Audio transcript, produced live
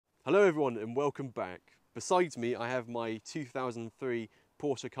Hello everyone and welcome back. Besides me I have my 2003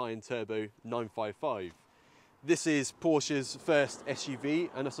 Porsche Cayenne Turbo 955. This is Porsche's first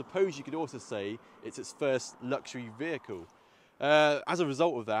SUV and I suppose you could also say it's its first luxury vehicle. As a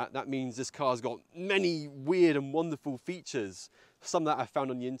result of that, that means this car's got many weird and wonderful features. Some that I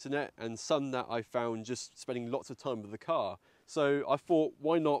found on the internet and some that I found just spending lots of time with the car. So I thought,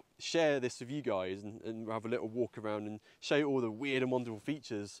 why not share this with you guys and have a little walk around and show you all the weird and wonderful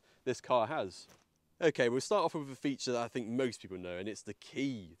features this car has. Okay, we'll start off with a feature that I think most people know, and it's the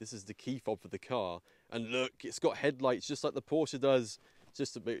key. This is the key fob for the car. And look, it's got headlights just like the Porsche does,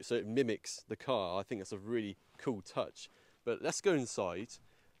 just a bit, so it mimics the car. I think that's a really cool touch. But let's go inside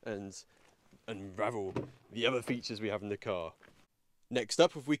and unravel the other features we have in the car. Next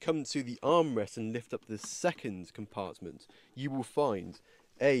up, if we come to the armrest and lift up the second compartment, you will find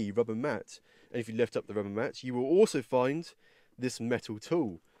a rubber mat. And if you lift up the rubber mat, you will also find this metal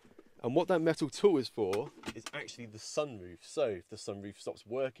tool. And what that metal tool is for is actually the sunroof. So if the sunroof stops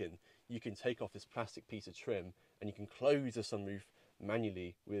working, you can take off this plastic piece of trim and you can close the sunroof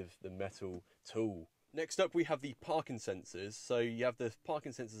manually with the metal tool. Next up, we have the parking sensors. So you have the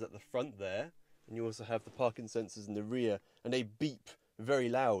parking sensors at the front there, and you also have the parking sensors in the rear, and they beep very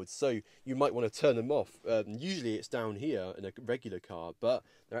loud. So you might want to turn them off. Usually it's down here in a regular car, but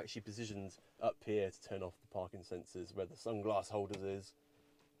they're actually positioned up here to turn off the parking sensors where the sunglass holders is.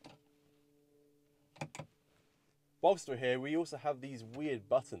 Whilst we're here, we also have these weird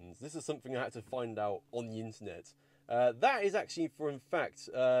buttons. This is something I had to find out on the internet. That is actually for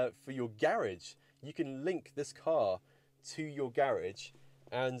your garage. You can link this car to your garage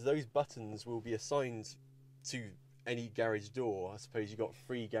and those buttons will be assigned to any garage door. I suppose you've got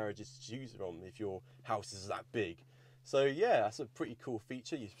 3 garages to choose from if your house is that big. So yeah, that's a pretty cool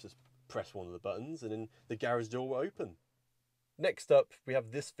feature. You just press one of the buttons and then the garage door will open. Next up, we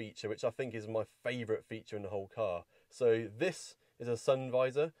have this feature, which I think is my favourite feature in the whole car. So this is a sun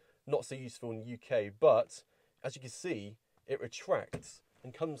visor, not so useful in the UK, but as you can see, it retracts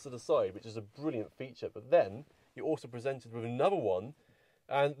and comes to the side, which is a brilliant feature. But then you're also presented with another one,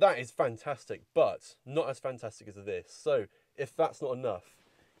 and that is fantastic, but not as fantastic as this. So if that's not enough,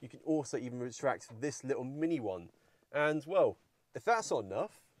 you can also even retract this little mini one. And well, if that's not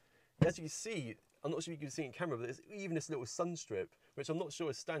enough, as you can see, I'm not sure if you can see it in camera, but there's even this little sun strip, which I'm not sure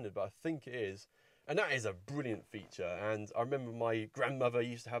is standard, but I think it is. And that is a brilliant feature. And I remember my grandmother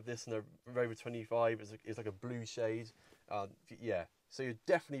used to have this in a Rover 25. It's like a blue shade. Yeah, so you're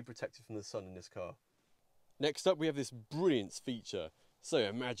definitely protected from the sun in this car. Next up, we have this brilliant feature. So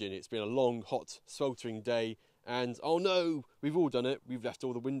imagine it's been a long, hot, sweltering day, and oh no, we've all done it. We've left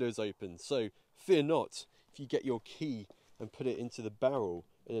all the windows open. So fear not, if you get your key and put it into the barrel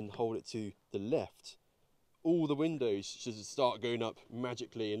and then hold it to the left, all the windows should start going up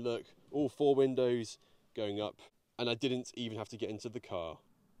magically. And look, all 4 windows going up, and I didn't even have to get into the car.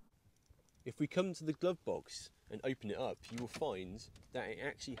 If we come to the glove box and open it up, you will find that it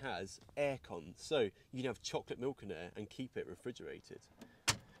actually has aircon, so you can have chocolate milk in there and keep it refrigerated.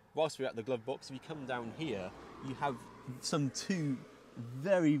 Whilst we're at the glove box, if you come down here, you have some 2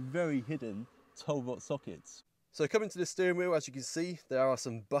 very, very hidden 12-volt sockets. So coming to the steering wheel, as you can see, there are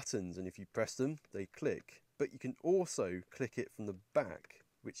some buttons, and if you press them, they click. But you can also click it from the back,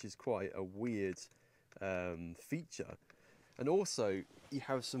 which is quite a weird feature. And also, you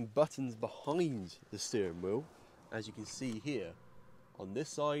have some buttons behind the steering wheel, as you can see here, on this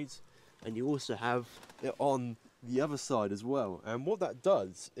side, and you also have it on the other side as well. And what that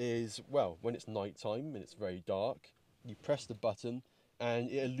does is, well, when it's night time and it's very dark, you press the button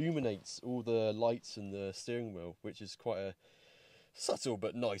and it illuminates all the lights in the steering wheel, which is quite a subtle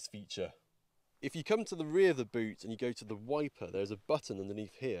but nice feature. If you come to the rear of the boot and you go to the wiper, there's a button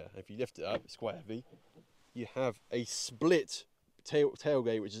underneath here. If you lift it up, it's quite heavy. You have a split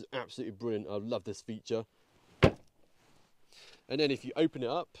tailgate, which is absolutely brilliant. I love this feature. And then if you open it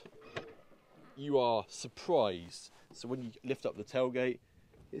up, you are surprised. So when you lift up the tailgate,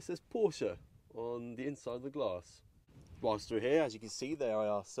 it says Porsche on the inside of the glass. Whilst we're here, as you can see, there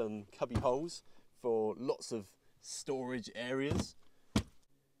are some cubby holes for lots of storage areas.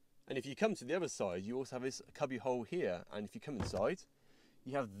 And if you come to the other side, you also have this cubby hole here. And if you come inside,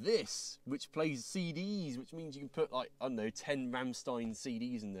 you have this, which plays CDs, which means you can put, like, I don't know, 10 Rammstein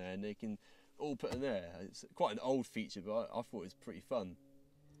CDs in there and they can all put in there. It's quite an old feature, but I thought it was pretty fun.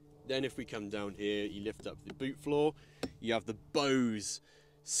 Then if we come down here, you lift up the boot floor, you have the Bose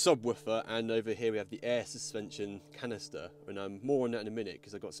subwoofer, and over here we have the air suspension canister. And more on that in a minute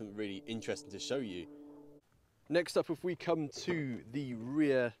because I've got something really interesting to show you. Next up, if we come to the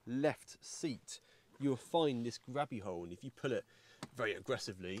rear left seat, you'll find this grabby hole, and if you pull it very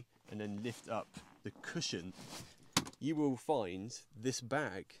aggressively and then lift up the cushion, you will find this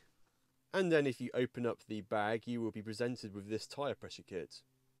bag. And then if you open up the bag, you will be presented with this tyre pressure kit.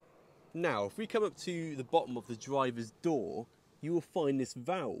 Now, if we come up to the bottom of the driver's door, you will find this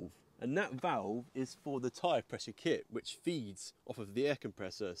valve. And that valve is for the tyre pressure kit, which feeds off of the air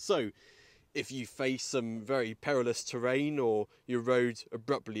compressor. So if you face some very perilous terrain or your road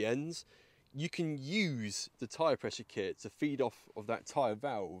abruptly ends, you can use the tyre pressure kit to feed off of that tyre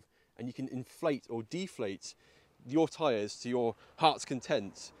valve, and you can inflate or deflate your tyres to your heart's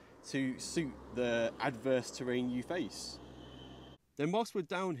content to suit the adverse terrain you face. Then whilst we're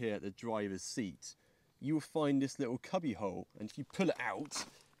down here at the driver's seat, you will find this little cubby hole, and if you pull it out,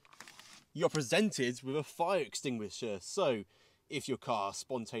 you're presented with a fire extinguisher. So if your car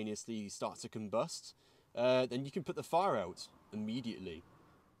spontaneously starts to combust, then you can put the fire out immediately.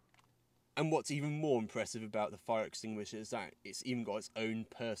 And what's even more impressive about the fire extinguisher is that it's even got its own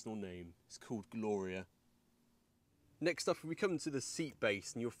personal name. It's called Gloria. Next up, we come to the seat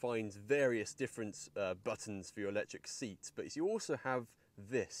base, and you'll find various different buttons for your electric seat. But you also have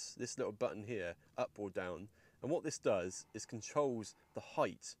this little button here, up or down. And what this does is controls the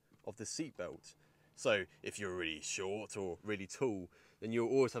height of the seat belt. So if you're really short or really tall, then you'll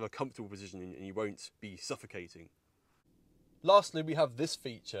always have a comfortable position and you won't be suffocating. Lastly, we have this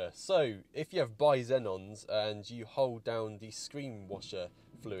feature. So if you have bi-xenons and you hold down the screen washer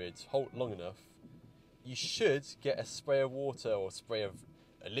fluid long enough, you should get a spray of water or spray of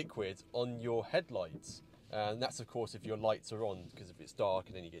a liquid on your headlights. And that's of course if your lights are on, because if it's dark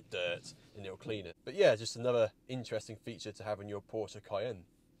and then you get dirt, then it'll clean it. But yeah, just another interesting feature to have in your Porsche Cayenne.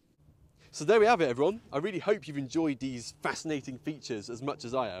 So there we have it, everyone. I really hope you've enjoyed these fascinating features as much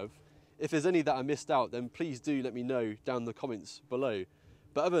as I have. If there's any that I missed out, then please do let me know down in the comments below.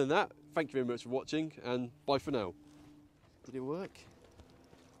 But other than that, thank you very much for watching, and bye for now. Did it work?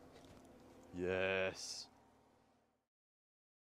 Yes.